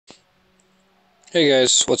Hey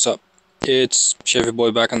guys, what's up? It's Chevy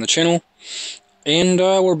Boy back on the channel, and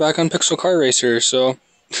we're back on Pixel Car Racer. So,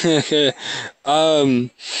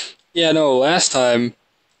 um, yeah, no, last time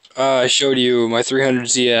I showed you my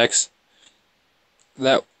 300ZX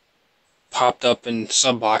that popped up in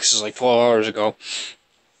sub boxes like 12 hours ago.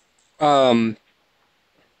 Um,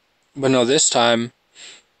 but no, this time,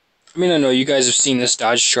 I mean, I know you guys have seen this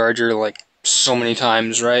Dodge Charger like so many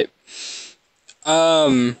times, right?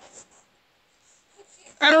 Um,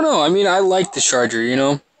 I don't know. I mean, I like the Charger, you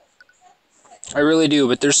know. I really do,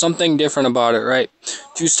 but there's something different about it, right?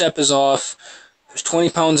 Two-step is off. There's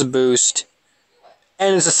 20 pounds of boost,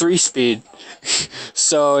 and it's a 3-speed.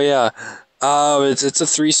 So yeah, it's a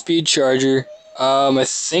 3-speed Charger. I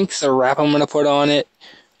think the wrap I'm gonna put on it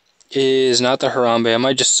is not the Harambe. I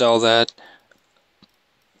might just sell that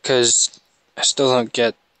because I still don't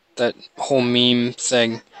get that whole meme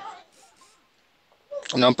thing.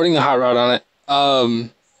 No, I'm putting the hot rod on it.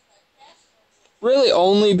 Really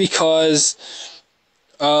only because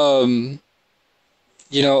you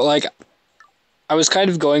know, like I was kind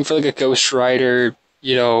of going for like a Ghost Rider,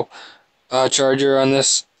 Charger on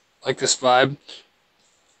this, like this vibe,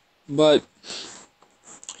 but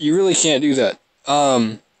you really can't do that,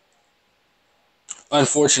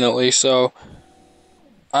 unfortunately. So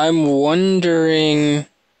I'm wondering.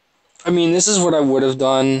 I mean, this is what I would have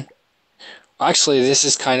done. Actually, this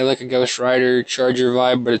is kind of like a Ghost Rider Charger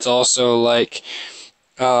vibe, but it's also like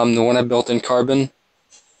the one I built in carbon.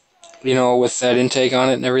 You know, with that intake on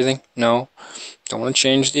it and everything. No, don't want to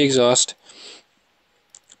change the exhaust.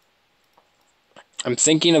 I'm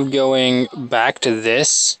thinking of going back to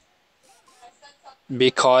this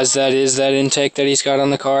because that is that intake that he's got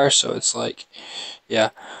on the car. So it's like,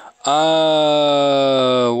 yeah.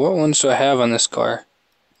 What ones do I have on this car?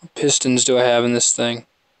 What pistons do I have in this thing?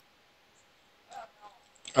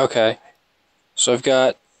 Okay, so I've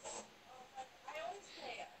got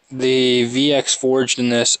the VX forged in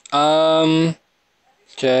this. Okay,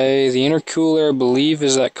 the intercooler, I believe,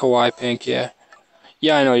 is that Kawaii Pink, yeah.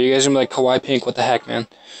 Yeah, I know, you guys are gonna be like, Kawaii Pink, what the heck, man?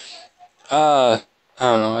 I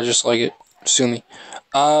don't know, I just like it. Sue me.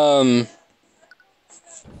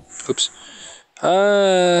 Oops.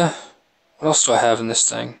 What else do I have in this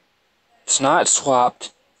thing? It's not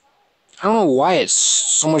swapped. I don't know why it's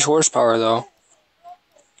so much horsepower, though.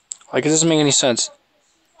 Like, it doesn't make any sense.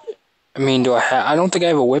 I mean, I don't think I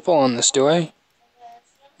have a Whipple on this, do I?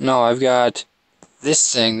 No, I've got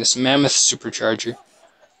this thing, this Mammoth supercharger.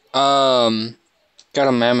 Got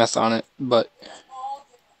a Mammoth on it, but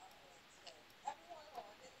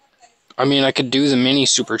I mean, I could do the mini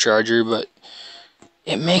supercharger, but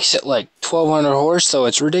it makes it like 1200 horse, though.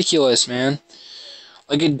 It's ridiculous, man.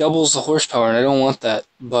 Like, it doubles the horsepower, and I don't want that,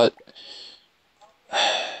 but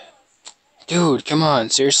dude, come on,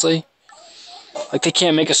 seriously? Like, they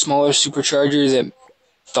can't make a smaller supercharger that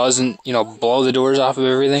doesn't, blow the doors off of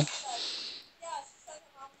everything.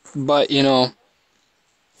 But, 31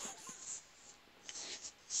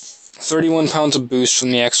 pounds of boost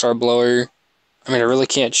from the XR blower. I mean, I really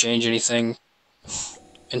can't change anything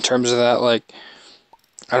in terms of that. Like,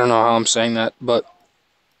 I don't know how I'm saying that, but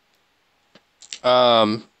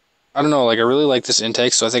I don't know. Like, I really like this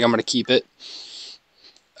intake, so I think I'm gonna keep it.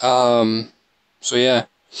 So yeah.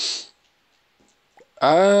 Do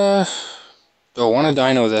I want to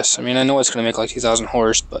dyno this? I mean, I know it's gonna make like 2,000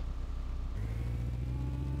 horse, but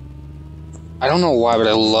I don't know why, but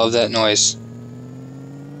I love that noise.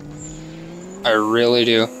 I really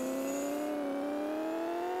do.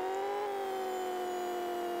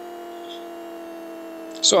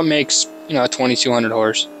 So it makes, 2,200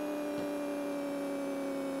 horse.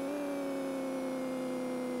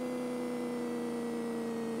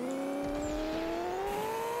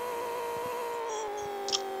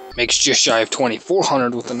 Makes just shy of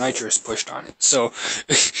 2,400 with the nitrous pushed on it. So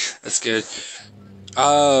that's good.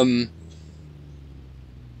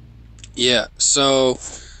 Yeah, so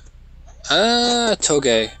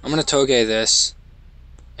Toge. I'm gonna Toge this.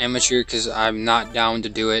 Amateur, because I'm not down to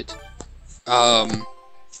do it.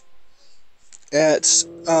 It's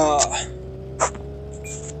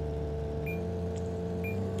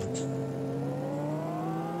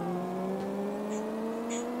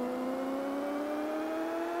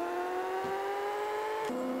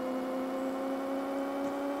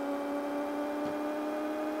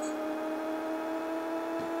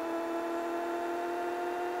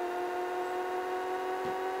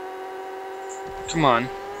come on.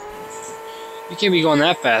 You can't be going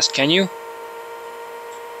that fast, can you?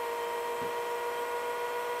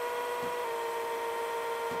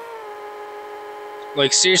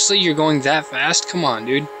 Like, seriously, you're going that fast? Come on,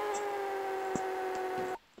 dude.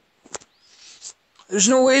 There's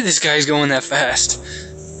no way this guy's going that fast.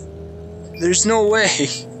 There's no way.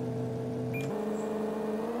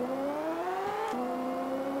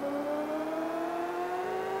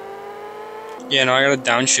 Yeah, no, I gotta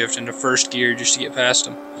downshift into first gear just to get past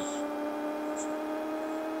him.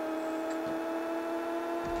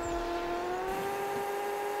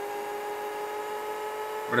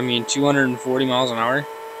 What I mean, 240 miles an hour?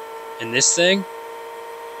 In this thing?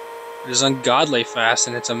 It is ungodly fast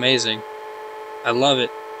and it's amazing. I love it.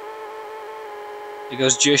 It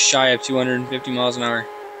goes just shy of 250 miles an hour.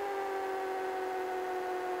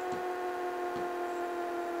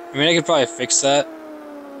 I mean, I could probably fix that,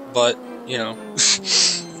 but, you know.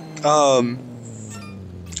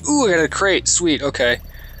 Ooh, I got a crate. Sweet, okay.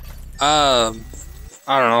 I don't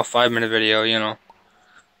know, 5-minute video, you know.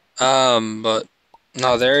 But,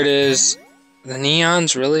 no, there it is. The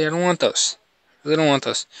neons, really? I don't want those. Really don't want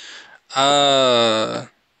those.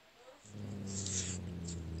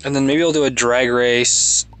 And then maybe I'll do a drag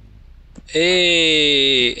race.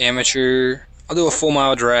 Hey, amateur. I'll do a full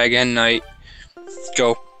mile drag and night.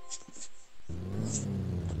 Go.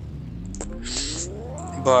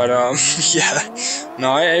 But, yeah.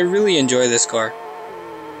 No, I really enjoy this car.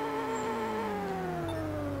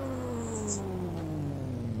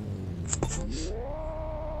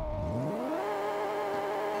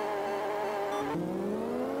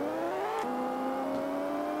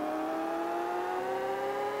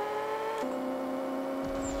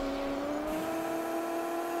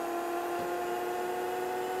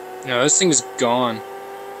 No, this thing is gone.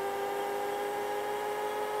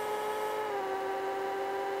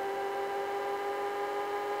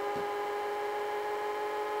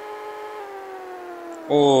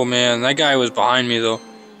 Oh man, that guy was behind me though.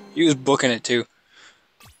 He was booking it too.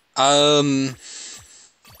 That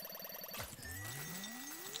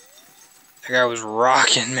guy was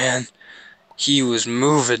rocking, man. He was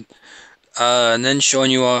moving. And then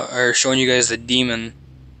showing you guys the demon.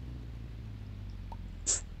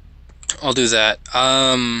 I'll do that.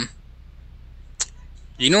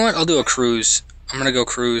 You know what? I'll do a cruise. I'm gonna go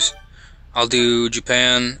cruise. I'll do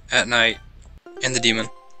Japan at night and the demon.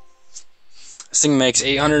 This thing makes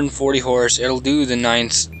 840 horse. It'll do the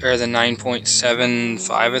 9.75,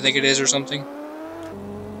 I think it is, or something.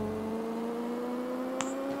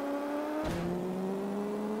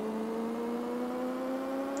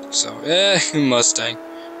 So, Mustang.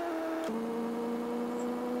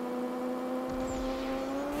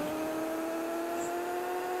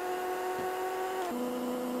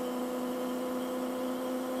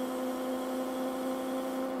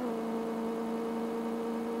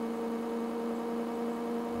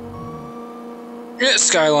 Yeah,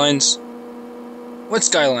 Skylines. What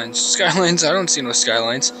Skylines? Skylines? I don't see no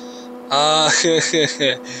Skylines.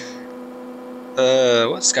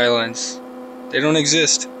 What Skylines? They don't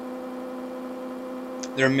exist.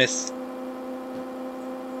 They're a myth.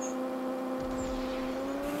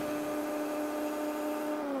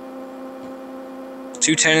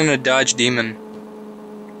 $210 in a Dodge Demon.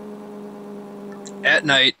 At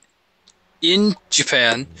night. In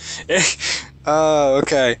Japan.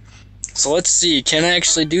 Okay. So let's see, can I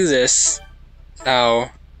actually do this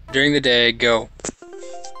now during the day? Go.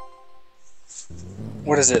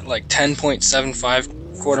 What is it, like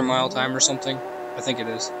 10.75 quarter mile time or something? I think it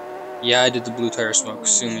is. Yeah, I did the blue tire smoke.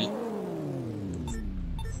 Sue me.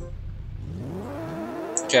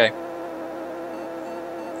 Okay.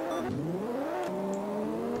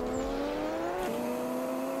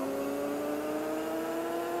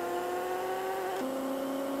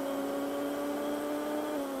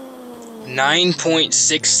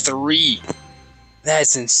 .63.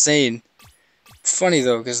 That's insane. Funny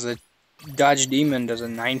though, because the Dodge Demon does a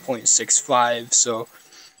 9.65, so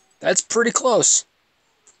that's pretty close.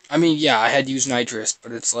 I mean, yeah, I had used nitrous,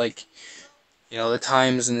 but it's like, you know, the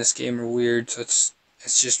times in this game are weird, so it's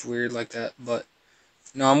just weird like that. But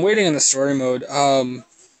no, I'm waiting in the story mode. But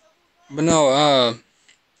no,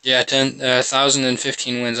 yeah,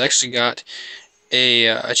 1,015 wins. I actually got a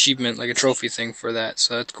achievement, like a trophy thing for that,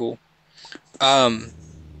 so that's cool.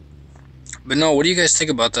 But no, what do you guys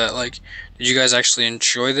think about that? Like, did you guys actually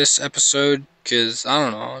enjoy this episode? Because, I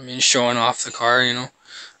don't know, I mean, showing off the car, you know.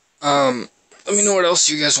 Let me know what else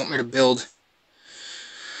you guys want me to build.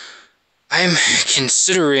 I'm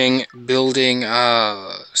considering building,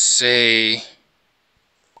 say,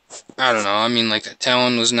 I don't know, I mean, like, the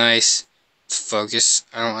Talon was nice. Focus,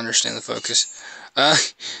 I don't understand the focus.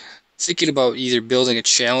 Thinking about either building a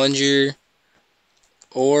Challenger,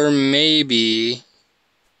 or maybe,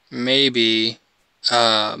 a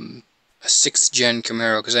 6th gen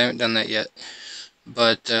Camaro, because I haven't done that yet.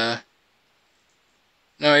 But,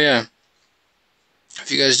 no, yeah.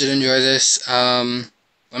 If you guys did enjoy this,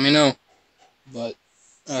 let me know. But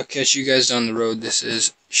I'll catch you guys down the road. This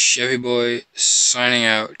is Chevy Boy signing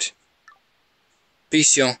out.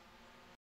 Peace, y'all.